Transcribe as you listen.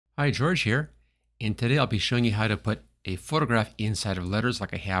Hi, George here, and today I'll be showing you how to put a photograph inside of letters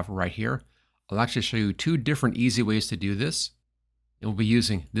like I have right here. I'll actually show you two different easy ways to do this. And we'll be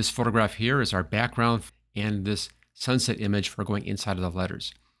using this photograph here as our background and this sunset image for going inside of the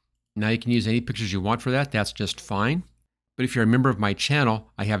letters. Now you can use any pictures you want for that, that's just fine. But if you're a member of my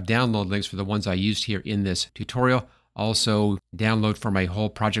channel, I have download links for the ones I used here in this tutorial. Also download for my whole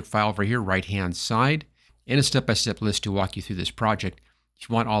project file over here, right-hand side, and a step-by-step list to walk you through this project. If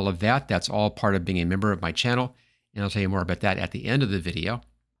you want all of that, that's all part of being a member of my channel, and I'll tell you more about that at the end of the video.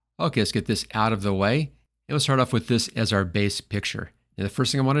 Okay, let's get this out of the way, and we'll start off with this as our base picture. And the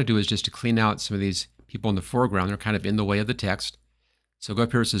first thing I want to do is just to clean out some of these people in the foreground. They're kind of in the way of the text. So go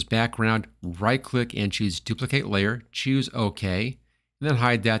up here, it says background, right-click and choose duplicate layer, choose OK, and then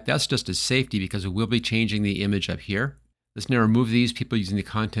hide that. That's just a safety because we will be changing the image up here. Let's now remove these people using the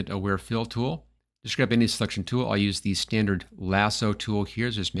content-aware fill tool. Just grab any selection tool. I'll use the standard lasso tool here.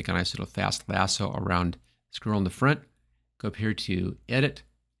 Just make a nice little fast lasso around this girl in the front. Go up here to Edit.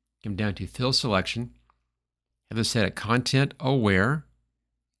 Come down to Fill Selection. Have this set at Content Aware.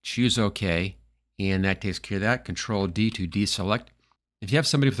 Choose OK. And that takes care of that. Control D to deselect. If you have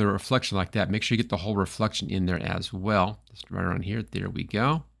somebody with a reflection like that, make sure you get the whole reflection in there as well. Just right around here. There we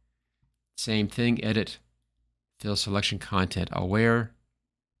go. Same thing. Edit. Fill Selection. Content Aware.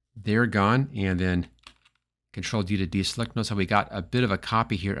 They're gone, and then Control D to deselect. Notice how we got a bit of a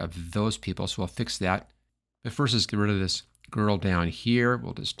copy here of those people, so we'll fix that. But first, let's get rid of this girl down here.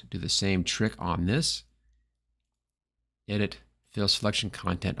 We'll just do the same trick on this. Edit, Fill Selection,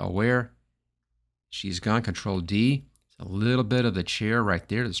 Content Aware. She's gone. Control D. It's a little bit of the chair right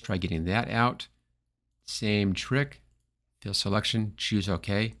there. Let's try getting that out. Same trick. Fill Selection, choose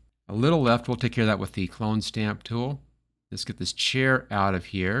OK. A little left. We'll take care of that with the Clone Stamp tool. Let's get this chair out of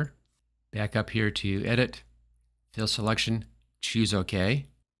here. Back up here to Edit, Fill Selection, choose OK,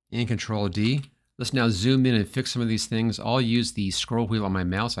 and Control D. Let's now zoom in and fix some of these things. I'll use the scroll wheel on my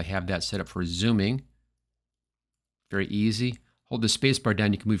mouse. I have that set up for zooming. Very easy. Hold the space bar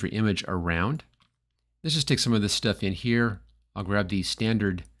down. You can move your image around. Let's just take some of this stuff in here. I'll grab the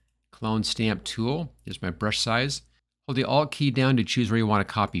standard Clone Stamp tool. Here's my brush size. Hold the Alt key down to choose where you want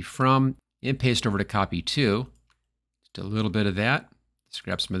to copy from, and paste over to copy to. Just a little bit of that. Let's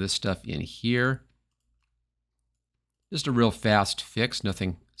grab some of this stuff in here. Just a real fast fix,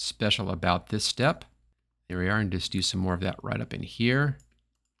 nothing special about this step. There we are, and just do some more of that right up in here.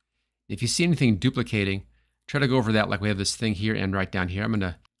 If you see anything duplicating, try to go over that like we have this thing here and right down here. I'm going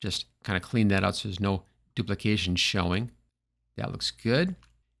to just kind of clean that out so there's no duplication showing. That looks good.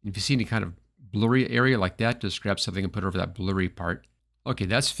 And if you see any kind of blurry area like that, just grab something and put it over that blurry part. Okay,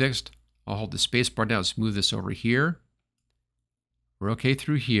 that's fixed. I'll hold the space bar down and smooth this over here. We're okay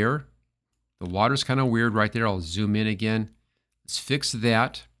through here. The water's kind of weird right there. I'll zoom in again. Let's fix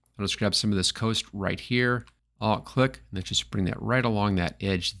that. I'll just grab some of this coast right here. Alt click, and let's just bring that right along that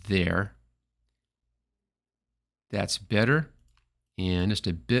edge there. That's better. And just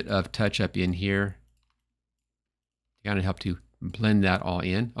a bit of touch up in here. Kind of help to blend that all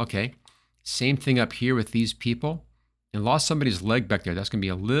in. Okay. Same thing up here with these people. And lost somebody's leg back there. That's going to be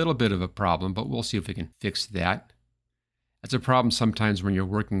a little bit of a problem, but we'll see if we can fix that. That's a problem sometimes when you're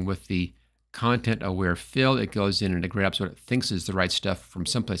working with the content-aware fill. It goes in and it grabs what it thinks is the right stuff from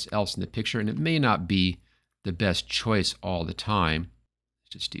someplace else in the picture, and it may not be the best choice all the time.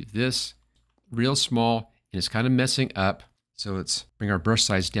 Let's just do this. Real small, and it's kind of messing up. So let's bring our brush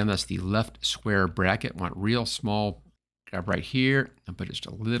size down. That's the left square bracket. Want real small. Grab right here and put just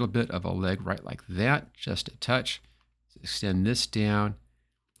a little bit of a leg right like that. Just a touch. Let's extend this down,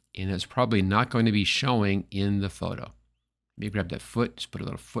 and it's probably not going to be showing in the photo. Maybe grab that foot, just put a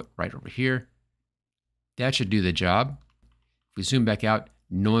little foot right over here. That should do the job. If we zoom back out,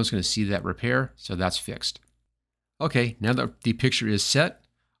 no one's going to see that repair, so that's fixed. Okay, now that the picture is set,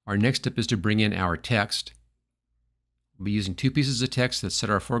 our next step is to bring in our text. We'll be using two pieces of text that set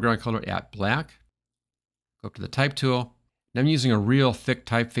our foreground color at black. Go up to the Type tool. And I'm using a real thick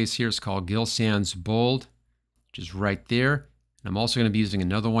typeface here. It's called Gill Sans Bold, which is right there. And I'm also going to be using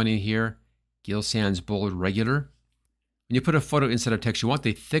another one in here, Gill Sans Bold Regular. When you put a photo inside of text, you want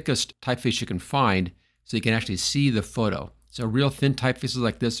the thickest typeface you can find so you can actually see the photo. So real thin typefaces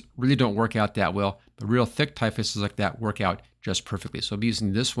like this really don't work out that well, but real thick typefaces like that work out just perfectly. So I'll be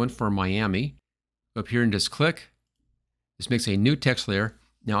using this one for Miami. Go up here and just click. This makes a new text layer.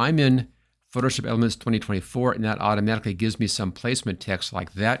 Now I'm in Photoshop Elements 2024, and that automatically gives me some placement text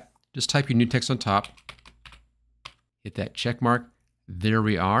like that. Just type your new text on top. Hit that check mark. There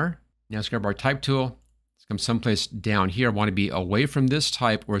we are. Now let's grab our Type tool. Come someplace down here. I want to be away from this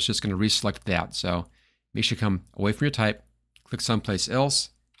type, or it's just going to reselect that. So make sure you come away from your type, click someplace else,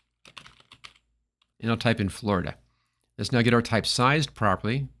 and I'll type in Florida. Let's now get our type sized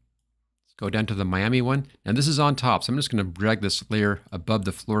properly. Let's go down to the Miami one. Now this is on top, so I'm just going to drag this layer above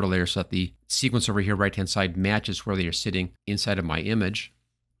the Florida layer so that the sequence over here right-hand side matches where they are sitting inside of my image.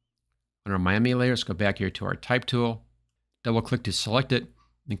 On our Miami layer, let's go back here to our type tool, double click to select it,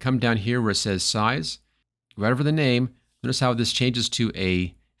 and come down here where it says size. Right over the name, notice how this changes to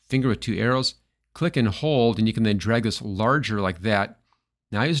a finger with two arrows. Click and hold, and you can then drag this larger like that.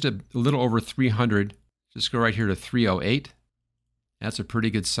 Now I used a little over 300. Just go right here to 308. That's a pretty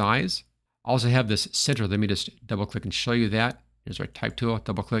good size. I also have this center. Let me just double click and show you that. Here's our type tool,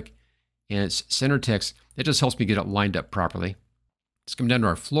 double click, and it's center text. That just helps me get it lined up properly. Let's come down to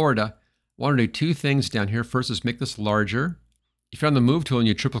our Florida. I want to do two things down here. First is make this larger. If you're on the move tool and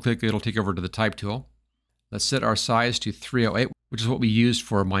you triple click, it'll take you over to the type tool. Let's set our size to 308, which is what we used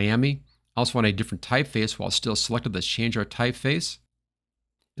for Miami. I also want a different typeface while still selected. Let's change our typeface.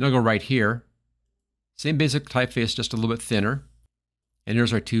 And I'll go right here. Same basic typeface, just a little bit thinner. And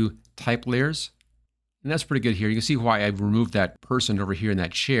here's our two type layers. And that's pretty good here. You can see why I've removed that person over here in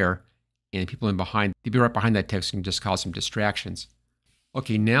that chair, and people in behind, they'd be right behind that text and just cause some distractions.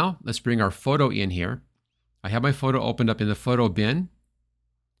 Okay, now let's bring our photo in here. I have my photo opened up in the photo bin.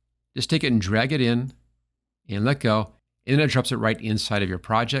 Just take it and drag it in and let go. And then it drops it right inside of your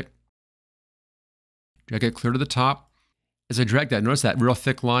project. Drag it clear to the top. As I drag that, notice that real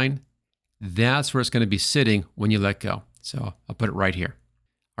thick line? That's where it's going to be sitting when you let go. So I'll put it right here.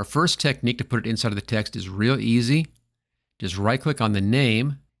 Our first technique to put it inside of the text is real easy. Just right click on the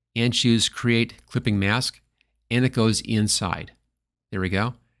name and choose Create Clipping Mask, and it goes inside. There we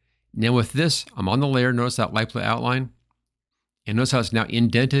go. Now with this, I'm on the layer. Notice that light blue outline. And notice how it's now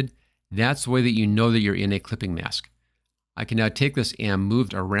indented. That's the way that you know that you're in a clipping mask. I can now take this and move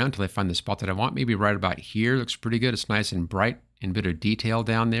it around until I find the spot that I want. Maybe right about here. Looks pretty good. It's nice and bright and a bit of detail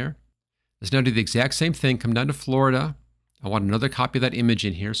down there. Let's now do the exact same thing. Come down to Florida. I want another copy of that image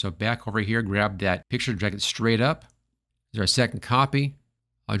in here. So back over here, grab that picture, drag it straight up. There's our second copy.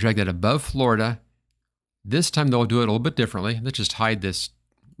 I'll drag that above Florida. This time, though, I'll do it a little bit differently. Let's just hide this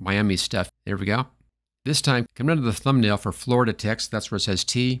Miami stuff. There we go. This time, come down to the thumbnail for Florida text. That's where it says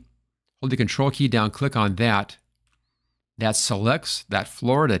T. Hold the Control key down, click on that. That selects that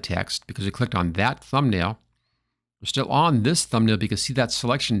Florida text because we clicked on that thumbnail. We're still on this thumbnail because you can see that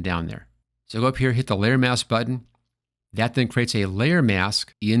selection down there. So go up here, hit the Layer Mask button. That then creates a layer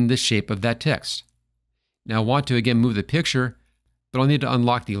mask in the shape of that text. Now I want to again move the picture, but I'll need to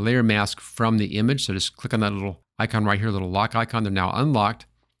unlock the layer mask from the image. So just click on that little icon right here, little lock icon. They're now unlocked.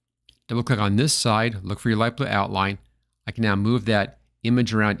 Double click on this side, look for your light blue outline. I can now move that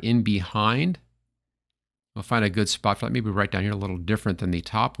image around in behind. We'll find a good spot for that. Maybe right down here, a little different than the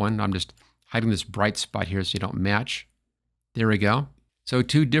top one. I'm just hiding this bright spot here so you don't match. There we go. So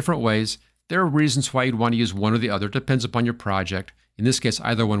two different ways. There are reasons why you'd want to use one or the other. It depends upon your project. In this case,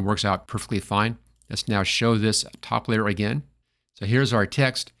 either one works out perfectly fine. Let's now show this top layer again. So here's our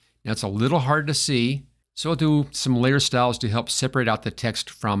text. Now it's a little hard to see, so we'll do some layer styles to help separate out the text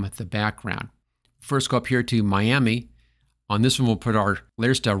from the background. First, go up here to Miami. On this one, we'll put our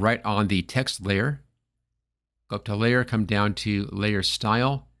layer style right on the text layer. Go up to Layer, come down to Layer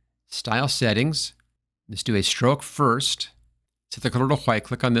Style, Style Settings. Let's do a stroke first. Set the color to white.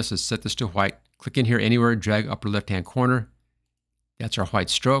 Click on this and set this to white. Click in here anywhere, drag upper left-hand corner. That's our white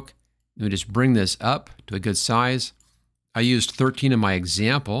stroke. Then we just bring this up to a good size. I used 13 in my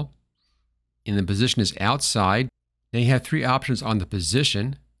example. And the position is outside. Now you have three options on the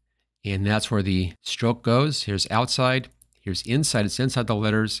position, and that's where the stroke goes. Here's outside, here's inside, it's inside the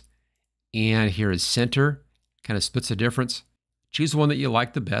letters, and here is center. Kind of splits the difference. Choose the one that you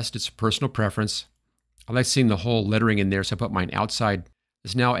like the best. It's a personal preference. I like seeing the whole lettering in there, so I put mine outside.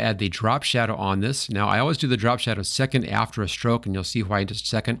 Let's now add the drop shadow on this. Now I always do the drop shadow second after a stroke, and you'll see why in just a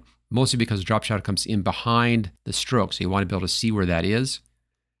second. Mostly because the drop shadow comes in behind the stroke, so you want to be able to see where that is.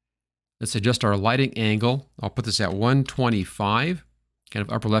 Let's adjust our lighting angle. I'll put this at 125, kind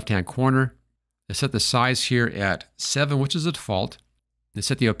of upper left-hand corner. Let's set the size here at 7, which is the default. Let's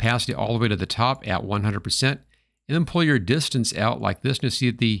set the opacity all the way to the top at 100%. And then pull your distance out like this, and you'll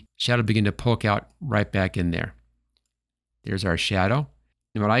see the shadow begin to poke out right back in there. There's our shadow.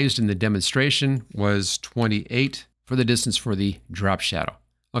 And what I used in the demonstration was 28 for the distance for the drop shadow.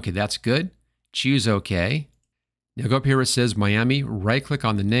 Okay, that's good. Choose OK. Now go up here where it says Miami, right-click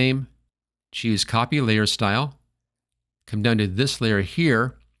on the name, choose Copy Layer Style. Come down to this layer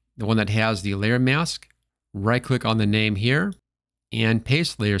here, the one that has the layer mask. Right-click on the name here, and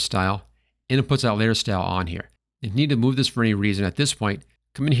paste Layer Style, and it puts that layer style on here. If you need to move this for any reason at this point,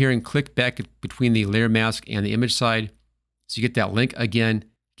 come in here and click back between the layer mask and the image side, so you get that link again.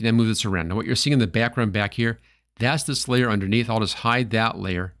 You can now move this around. Now what you're seeing in the background back here, that's this layer underneath. I'll just hide that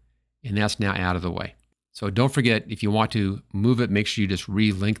layer, and that's now out of the way. So don't forget, if you want to move it, make sure you just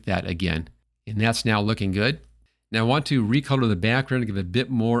relink that again. And that's now looking good. Now I want to recolor the background to give a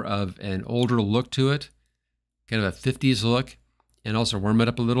bit more of an older look to it, kind of a 50s look, and also warm it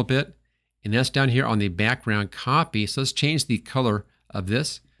up a little bit. And that's down here on the background copy. So let's change the color of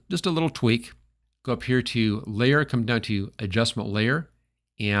this, just a little tweak. Go up here to Layer, come down to Adjustment Layer,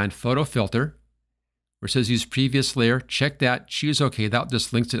 and Photo Filter. Where it says Use Previous Layer, check that, choose OK. That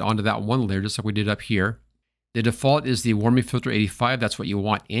just links it onto that one layer, just like we did up here. The default is the Warming Filter 85. That's what you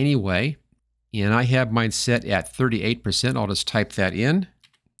want anyway. And I have mine set at 38%. I'll just type that in.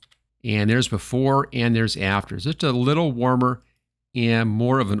 And there's before and there's after. It's just a little warmer and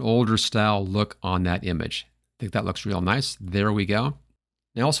more of an older style look on that image. I think that looks real nice. There we go.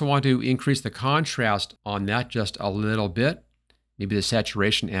 I also want to increase the contrast on that just a little bit. Maybe the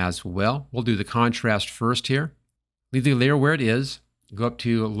saturation as well. We'll do the contrast first here. Leave the layer where it is. Go up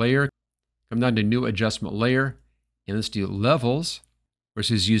to Layer, come down to New Adjustment Layer, and let's do Levels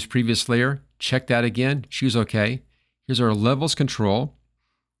versus Use Previous Layer. Check that again, choose OK. Here's our Levels control.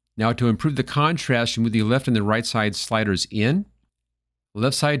 Now to improve the contrast, you move the left and the right side sliders in. The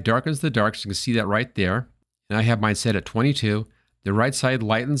left side darkens the darks, you can see that right there. And I have mine set at 22. The right side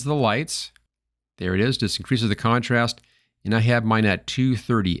lightens the lights. There it is, just increases the contrast. And I have mine at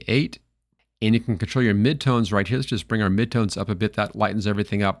 238. And you can control your midtones right here. Let's just bring our midtones up a bit. That lightens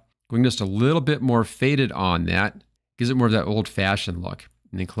everything up. Going just a little bit more faded on that. Gives it more of that old-fashioned look.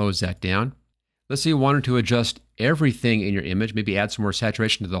 And then close that down. Let's say you wanted to adjust everything in your image. Maybe add some more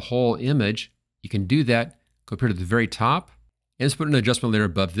saturation to the whole image. You can do that. Go up here to the very top. And let's put an adjustment layer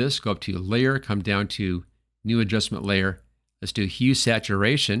above this. Go up to Layer, come down to New Adjustment Layer. Let's do Hue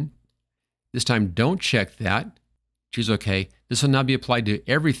Saturation. This time, don't check that. Choose OK. This will now be applied to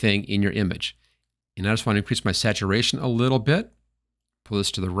everything in your image. And I just want to increase my saturation a little bit. Pull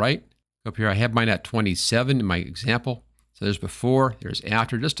this to the right. Up here, I have mine at 27 in my example. So there's before, there's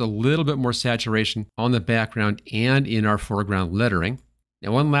after, just a little bit more saturation on the background and in our foreground lettering.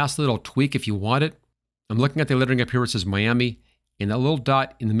 Now, one last little tweak if you want it. I'm looking at the lettering up here where it says Miami, and that little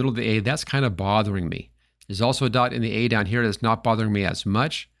dot in the middle of the A, that's kind of bothering me. There's also a dot in the A down here that's not bothering me as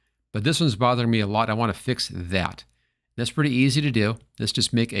much, but this one's bothering me a lot. I want to fix that. That's pretty easy to do. Let's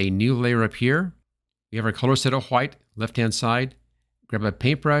just make a new layer up here. We have our color set at white, left-hand side. Grab a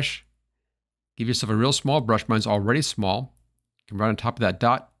paintbrush. Give yourself a real small brush. Mine's already small. Come right on top of that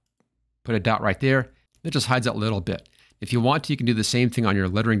dot. Put a dot right there. It just hides that little bit. If you want to, you can do the same thing on your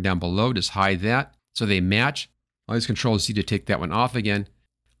lettering down below. Just hide that so they match. All these controls C to take that one off again.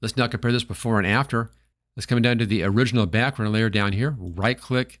 Let's now compare this before and after. Let's come down to the original background layer down here.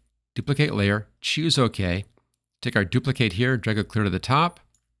 Right-click, duplicate layer, choose OK. Take our duplicate here, drag it clear to the top.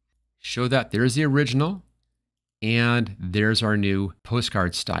 Show that there's the original, and there's our new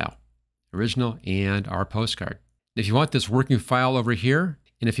postcard style. Original and our postcard. If you want this working file over here,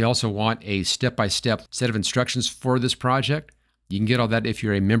 and if you also want a step-by-step set of instructions for this project, you can get all that if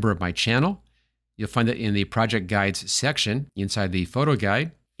you're a member of my channel. You'll find that in the project guides section inside the photo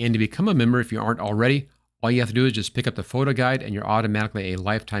guide. And to become a member, if you aren't already, all you have to do is just pick up the photo guide and you're automatically a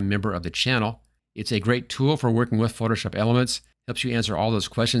lifetime member of the channel. It's a great tool for working with Photoshop Elements. Helps you answer all those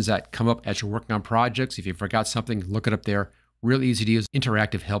questions that come up as you're working on projects. If you forgot something, look it up there. Real easy to use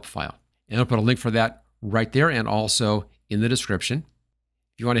interactive help file. And I'll put a link for that right there and also in the description.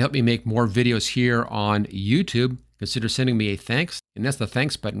 If you want to help me make more videos here on YouTube, consider sending me a thanks. And that's the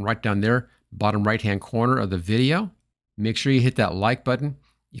thanks button right down there, bottom right-hand corner of the video. Make sure you hit that like button.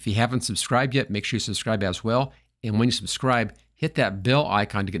 If you haven't subscribed yet, make sure you subscribe as well. And when you subscribe, hit that bell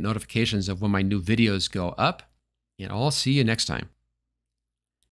icon to get notifications of when my new videos go up. And I'll see you next time.